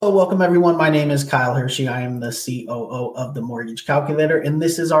Welcome everyone. My name is Kyle Hershey. I am the COO of the Mortgage Calculator, and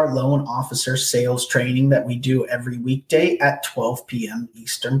this is our loan officer sales training that we do every weekday at 12 p.m.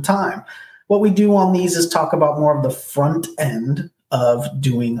 Eastern Time. What we do on these is talk about more of the front end of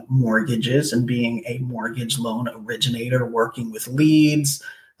doing mortgages and being a mortgage loan originator, working with leads,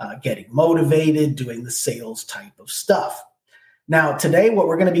 getting motivated, doing the sales type of stuff. Now, today, what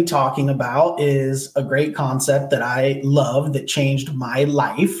we're going to be talking about is a great concept that I love that changed my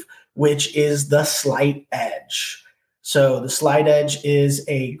life, which is the slight edge. So the slight edge is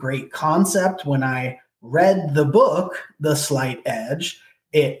a great concept. When I read the book, The Slight Edge,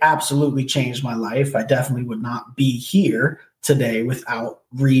 it absolutely changed my life. I definitely would not be here today without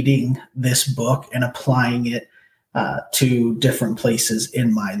reading this book and applying it to different places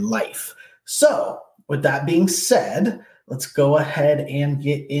in my life. So with that being said, let's go ahead and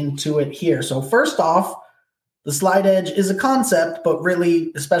get into it here. So first off, the slight edge is a concept, but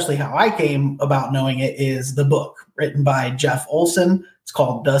really, especially how I came about knowing it, is the book written by Jeff Olson. It's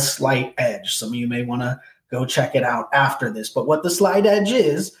called The Slight Edge. Some of you may want to go check it out after this. But what the slight edge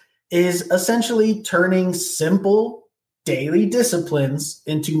is essentially turning simple daily disciplines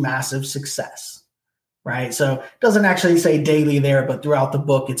into massive success, right? So it doesn't actually say daily there, but throughout the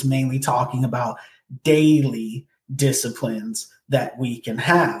book, it's mainly talking about daily disciplines that we can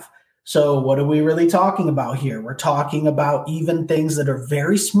have. So what are we really talking about here? We're talking about even things that are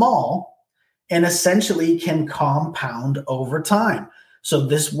very small and essentially can compound over time. So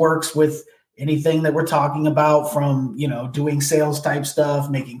this works with anything that we're talking about, from, doing sales type stuff,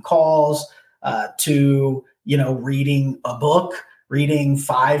 making calls, to, reading a book, reading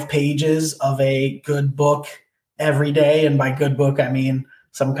 5 pages of a good book every day. And by good book, I mean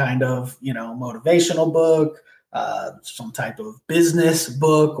some kind of, motivational book, some type of business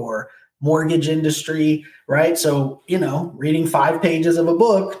book or mortgage industry, right? So, reading 5 pages of a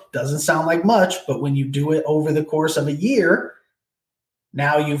book doesn't sound like much, but when you do it over the course of a year,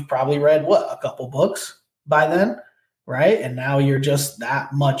 now you've probably read a couple books by then, right? And now you're just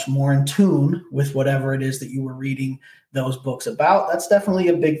that much more in tune with whatever it is that you were reading those books about. That's definitely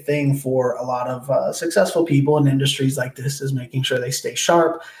a big thing for a lot of successful people in industries like this, is making sure they stay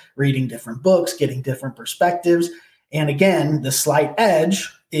sharp, reading different books, getting different perspectives. And again, the slight edge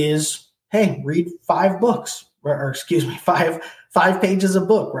is, hey, read 5 books, or 5 pages of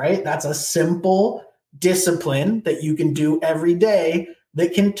book, right? That's a simple discipline that you can do every day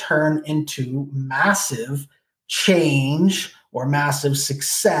that can turn into massive change or massive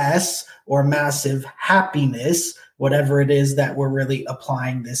success or massive happiness, whatever it is that we're really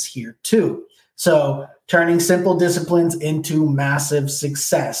applying this here to. So turning simple disciplines into massive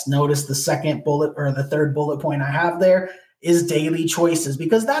success. Notice the second bullet, or the third bullet point I have there, is daily choices,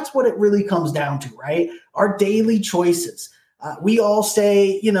 because that's what it really comes down to, right? Our daily choices. We all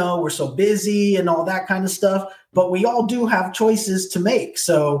say, we're so busy and all that kind of stuff, but we all do have choices to make.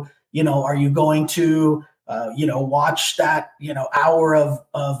 So, are you going to, watch that, hour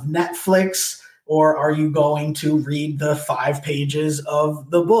of Netflix, or are you going to read the 5 pages of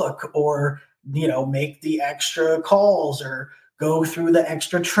the book, or, make the extra calls, or go through the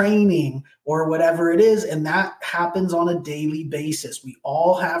extra training, or whatever it is? And that happens on a daily basis. We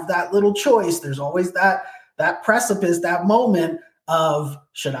all have that little choice. There's always that precipice, that moment of,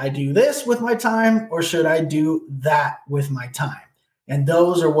 should I do this with my time, or should I do that with my time? And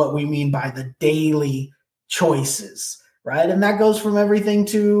those are what we mean by the daily choices, right? And that goes from everything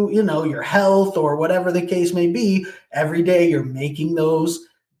to, your health or whatever the case may be. Every day you're making those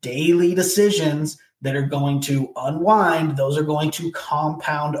daily decisions that are going to unwind. Those are going to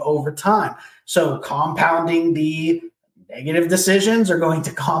compound over time. So compounding the negative decisions are going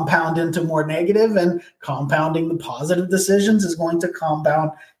to compound into more negative, and compounding the positive decisions is going to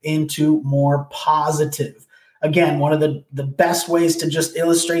compound into more positive. Again, one of the best ways to just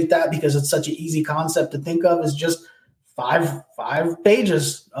illustrate that, because it's such an easy concept to think of, is just five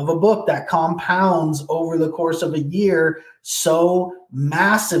pages of a book that compounds over the course of a year so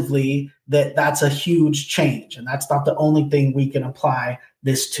massively that that's a huge change. And that's not the only thing we can apply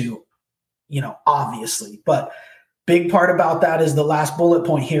this to, obviously. But big part about that is the last bullet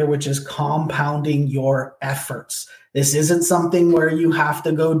point here, which is compounding your efforts. This isn't something where you have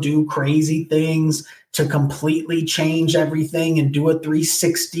to go do crazy things to completely change everything and do a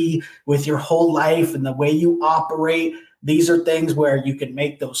 360 with your whole life and the way you operate. These are things where you can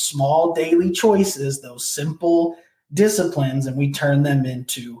make those small daily choices, those simple disciplines, and we turn them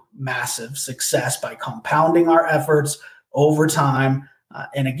into massive success by compounding our efforts over time.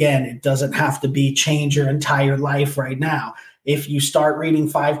 And again, it doesn't have to be change your entire life right now. If you start reading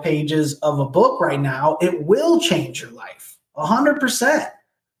 5 pages of a book right now, it will change your life 100%.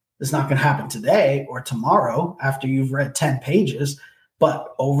 It's not going to happen today or tomorrow after you've read 10 pages,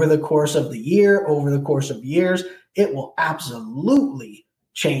 but over the course of the year, over the course of years, it will absolutely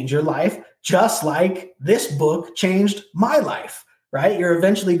change your life, just like this book changed my life, right? You're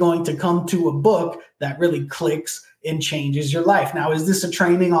eventually going to come to a book that really clicks and changes your life. Now, is this a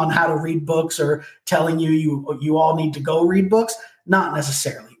training on how to read books or telling you all need to go read books? Not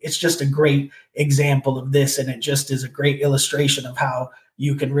necessarily. It's just a great example of this, and it just is a great illustration of how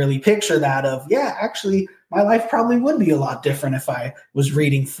you can really picture that of, yeah, actually, my life probably would be a lot different if I was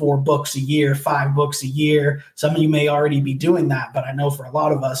reading 4 books a year, 5 books a year. Some of you may already be doing that, but I know for a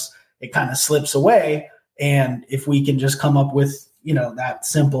lot of us, it kind of slips away. And if we can just come up with, that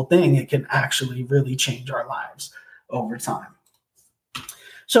simple thing, it can actually really change our lives over time.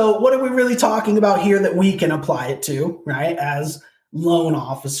 So what are we really talking about here that we can apply it to, right, as loan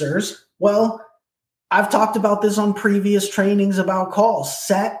officers? Well, I've talked about this on previous trainings about calls.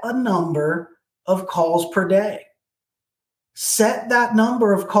 Set a number of calls per day. Set that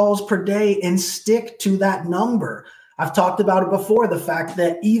number of calls per day and stick to that number. I've talked about it before, the fact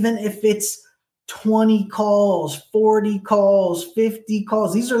that even if it's 20 calls, 40 calls, 50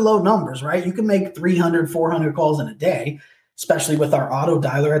 calls, these are low numbers, right? You can make 300, 400 calls in a day, especially with our auto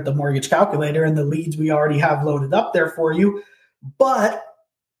dialer at the Mortgage Calculator and the leads we already have loaded up there for you. But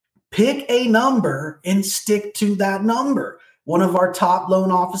pick a number and stick to that number. One of our top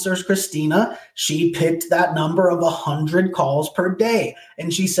loan officers, Christina, she picked that number of 100 calls per day.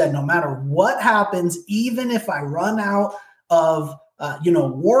 And she said, no matter what happens, even if I run out of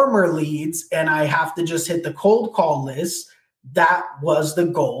warmer leads and I have to just hit the cold call list, that was the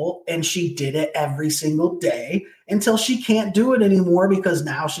goal. And she did it every single day until she can't do it anymore, because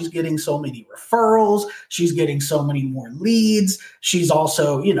now she's getting so many referrals. She's getting so many more leads. She's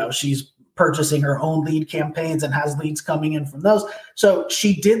also, she's purchasing her own lead campaigns and has leads coming in from those. So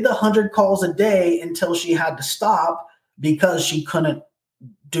she did the 100 calls a day until she had to stop because she couldn't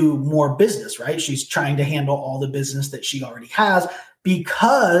do more business, right? She's trying to handle all the business that she already has,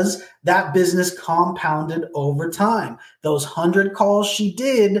 because that business compounded over time. Those 100 calls she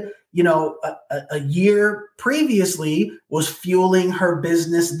did, a year previously was fueling her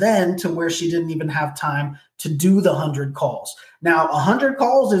business then to where she didn't even have time to do the 100 calls. Now, 100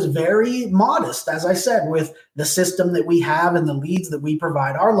 calls is very modest, as I said, with the system that we have and the leads that we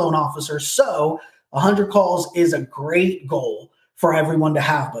provide our loan officers. So 100 calls is a great goal for everyone to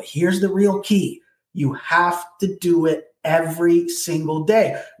have. But here's the real key. You have to do it every single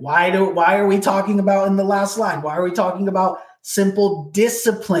day. Why are we talking about in the last slide? Why are we talking about simple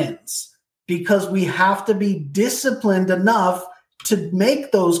disciplines? Because we have to be disciplined enough to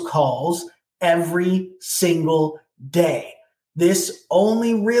make those calls every single day. This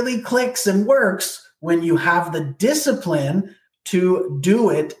only really clicks and works when you have the discipline to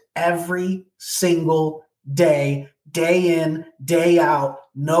do it every single day, day in, day out,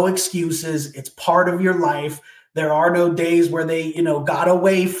 no excuses. It's part of your life. There are no days where they, got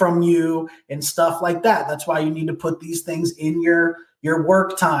away from you and stuff like that. That's why you need to put these things in your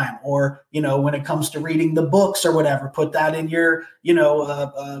work time, or, when it comes to reading the books or whatever, put that in your,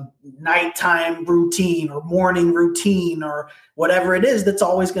 nighttime routine or morning routine or whatever it is that's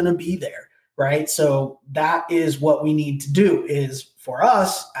always going to be there, right? So that is what we need to do, is for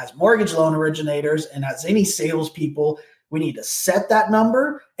us as mortgage loan originators and as any salespeople, we need to set that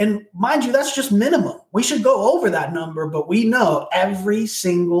number. And mind you, that's just minimum. We should go over that number, but we know every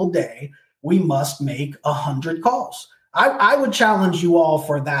single day we must make 100 calls. I would challenge you all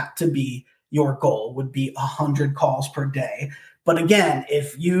for that to be your goal, would be 100 calls per day. But again,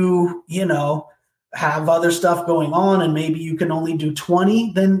 if you, have other stuff going on and maybe you can only do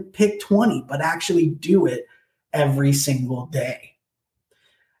 20, then pick 20, but actually do it every single day.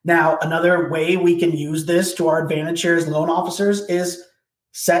 Now, another way we can use this to our advantage here as loan officers is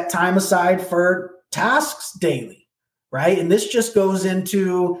set time aside for tasks daily, right? And this just goes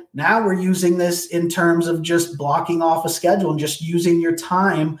into, now we're using this in terms of just blocking off a schedule and just using your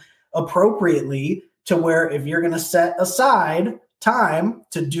time appropriately, to where if you're going to set aside time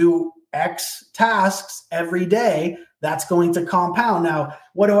to do X tasks every day, that's going to compound. Now,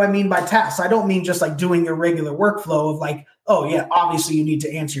 what do I mean by tasks? I don't mean just like doing your regular workflow of like, oh yeah, obviously you need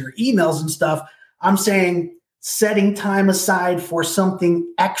to answer your emails and stuff. I'm saying setting time aside for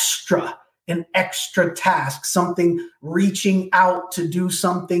something extra, an extra task, something, reaching out to do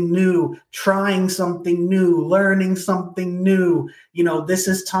something new, trying something new, learning something new. This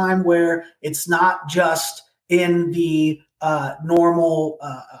is time where it's not just in the normal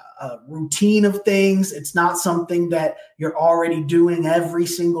routine of things. It's not something that you're already doing every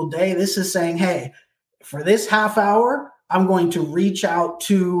single day. This is saying, hey, for this half hour, I'm going to reach out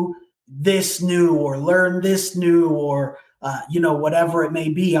to this new or learn this new or, whatever it may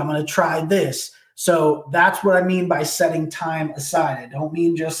be. I'm going to try this. So that's what I mean by setting time aside. I don't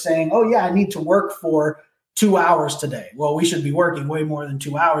mean just saying, oh, yeah, I need to work for 2 hours today. Well, we should be working way more than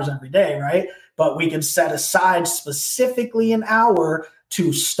 2 hours every day, right? But we can set aside specifically an hour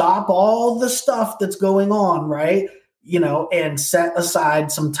to stop all the stuff that's going on, right? And set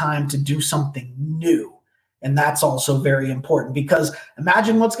aside some time to do something new. And that's also very important, because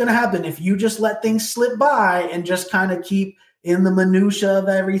imagine what's going to happen if you just let things slip by and just kind of keep in the minutia of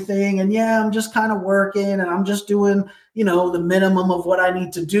everything. And I'm just kind of working and I'm just doing, the minimum of what I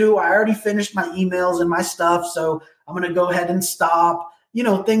need to do. I already finished my emails and my stuff, so I'm going to go ahead and stop,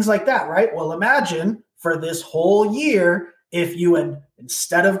 things like that, right? Well, imagine for this whole year, if you had,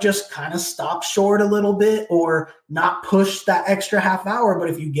 instead of just kind of stop short a little bit or not push that extra half hour, but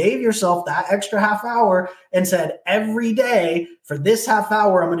if you gave yourself that extra half hour and said, every day for this half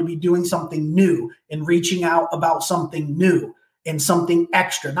hour, I'm going to be doing something new and reaching out about something new and something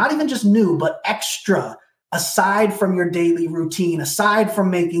extra, not even just new, but extra, aside from your daily routine, aside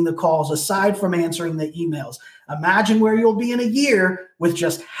from making the calls, aside from answering the emails. Imagine where you'll be in a year with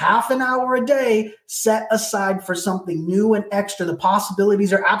just half an hour a day set aside for something new and extra. The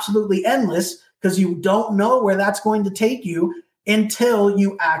possibilities are absolutely endless, because you don't know where that's going to take you until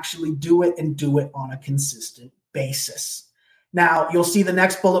you actually do it, and do it on a consistent basis. Now, you'll see the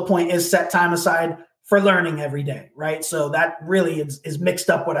next bullet point is set time aside for learning every day, right? So that really is mixed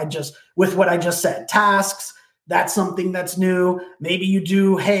up with what I just said. Tasks, that's something that's new. Maybe you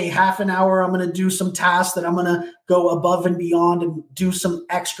do, hey, half an hour, I'm going to do some tasks that I'm going to go above and beyond and do some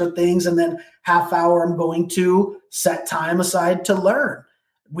extra things. And then half hour, I'm going to set time aside to learn.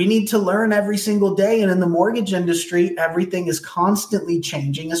 We need to learn every single day. And in the mortgage industry, everything is constantly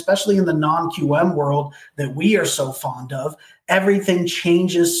changing, especially in the non-QM world that we are so fond of. Everything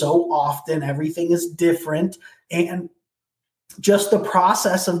changes so often. Everything is different. And just the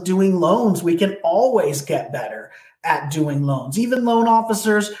process of doing loans, we can always get better at doing loans. Even loan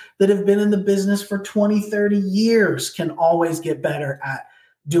officers that have been in the business for 20, 30 years can always get better at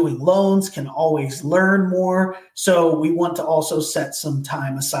doing loans, can always learn more. So we want to also set some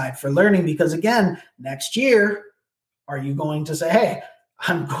time aside for learning, because again, next year, are you going to say, hey,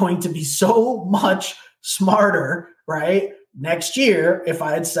 I'm going to be so much smarter, right? Next year, if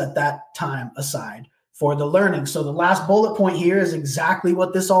I had set that time aside for the learning. So the last bullet point here is exactly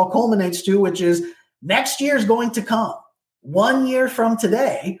what this all culminates to, which is next year is going to come. 1 year from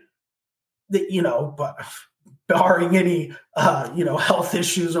today, but barring any, health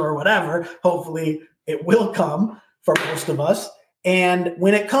issues or whatever, hopefully it will come for most of us. And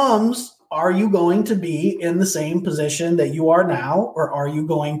when it comes, are you going to be in the same position that you are now? Or are you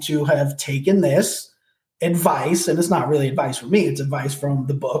going to have taken this advice, and it's not really advice from me, it's advice from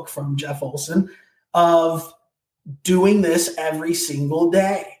the book from Jeff Olson, of doing this every single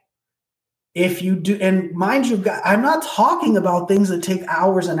day? If you do, and mind you, I'm not talking about things that take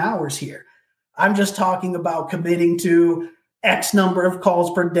hours and hours here. I'm just talking about committing to X number of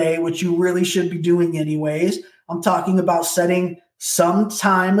calls per day, which you really should be doing anyways. I'm talking about setting some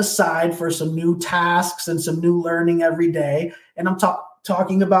time aside for some new tasks and some new learning every day. And I'm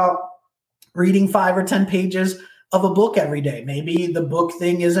talking about reading 5 or 10 pages of a book every day. Maybe the book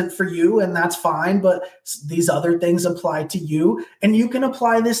thing isn't for you, and that's fine, but these other things apply to you. And you can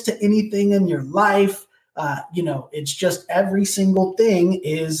apply this to anything in your life. It's just every single thing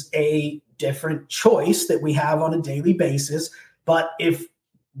is a different choice that we have on a daily basis. But if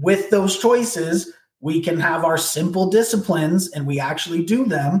with those choices, we can have our simple disciplines and we actually do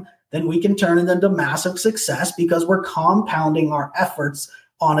them, then we can turn it into massive success, because we're compounding our efforts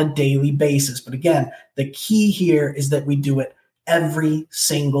on a daily basis. But again, the key here is that we do it every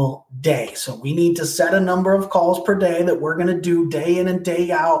single day. So we need to set a number of calls per day that we're going to do day in and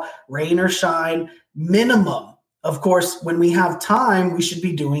day out, rain or shine, minimum. Of course, when we have time, we should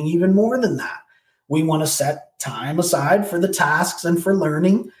be doing even more than that. We want to set time aside for the tasks and for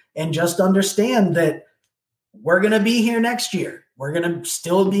learning, and just understand that we're going to be here next year. We're going to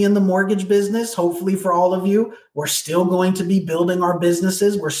still be in the mortgage business, hopefully for all of you. We're still going to be building our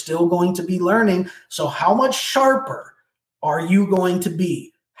businesses. We're still going to be learning. So how much sharper are you going to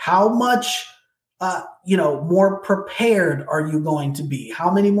be? How much more prepared are you going to be? How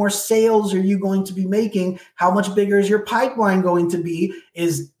many more sales are you going to be making? How much bigger is your pipeline going to be?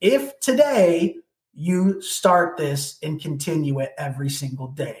 Is if today you start this and continue it every single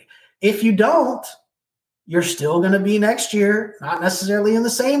day. If you don't, you're still going to be next year, not necessarily in the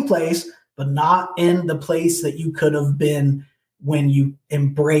same place, but not in the place that you could have been when you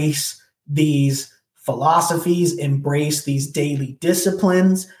embrace these philosophies, embrace these daily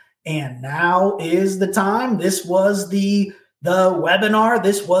disciplines. And now is the time. This was the webinar.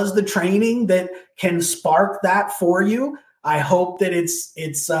 This was the training that can spark that for you. I hope that it's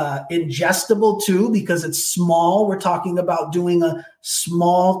ingestible too, because it's small. We're talking about doing a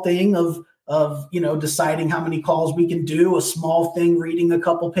small thing of deciding how many calls we can do, a small thing, reading a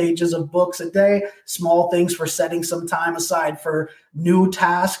couple pages of books a day, small things for setting some time aside for new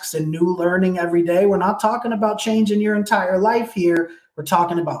tasks and new learning every day. We're not talking about changing your entire life here. We're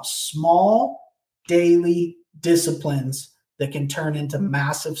talking about small daily disciplines that can turn into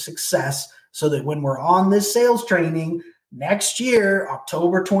massive success, so that when we're on this sales training next year,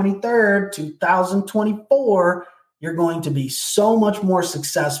 October 23rd, 2024, you're going to be so much more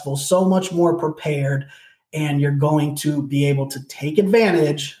successful, so much more prepared, and you're going to be able to take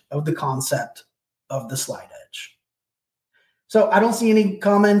advantage of the concept of the slide edge. So I don't see any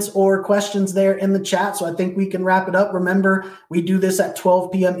comments or questions there in the chat, so I think we can wrap it up. Remember, we do this at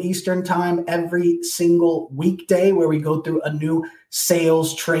 12 p.m. Eastern time every single weekday, where we go through a new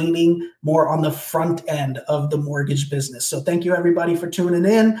sales training more on the front end of the mortgage business. So thank you, everybody, for tuning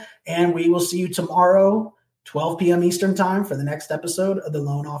in, and we will see you tomorrow, 12 p.m. Eastern time, for the next episode of the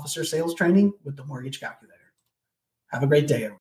Loan Officer Sales Training with the Mortgage Calculator. Have a great day, everyone.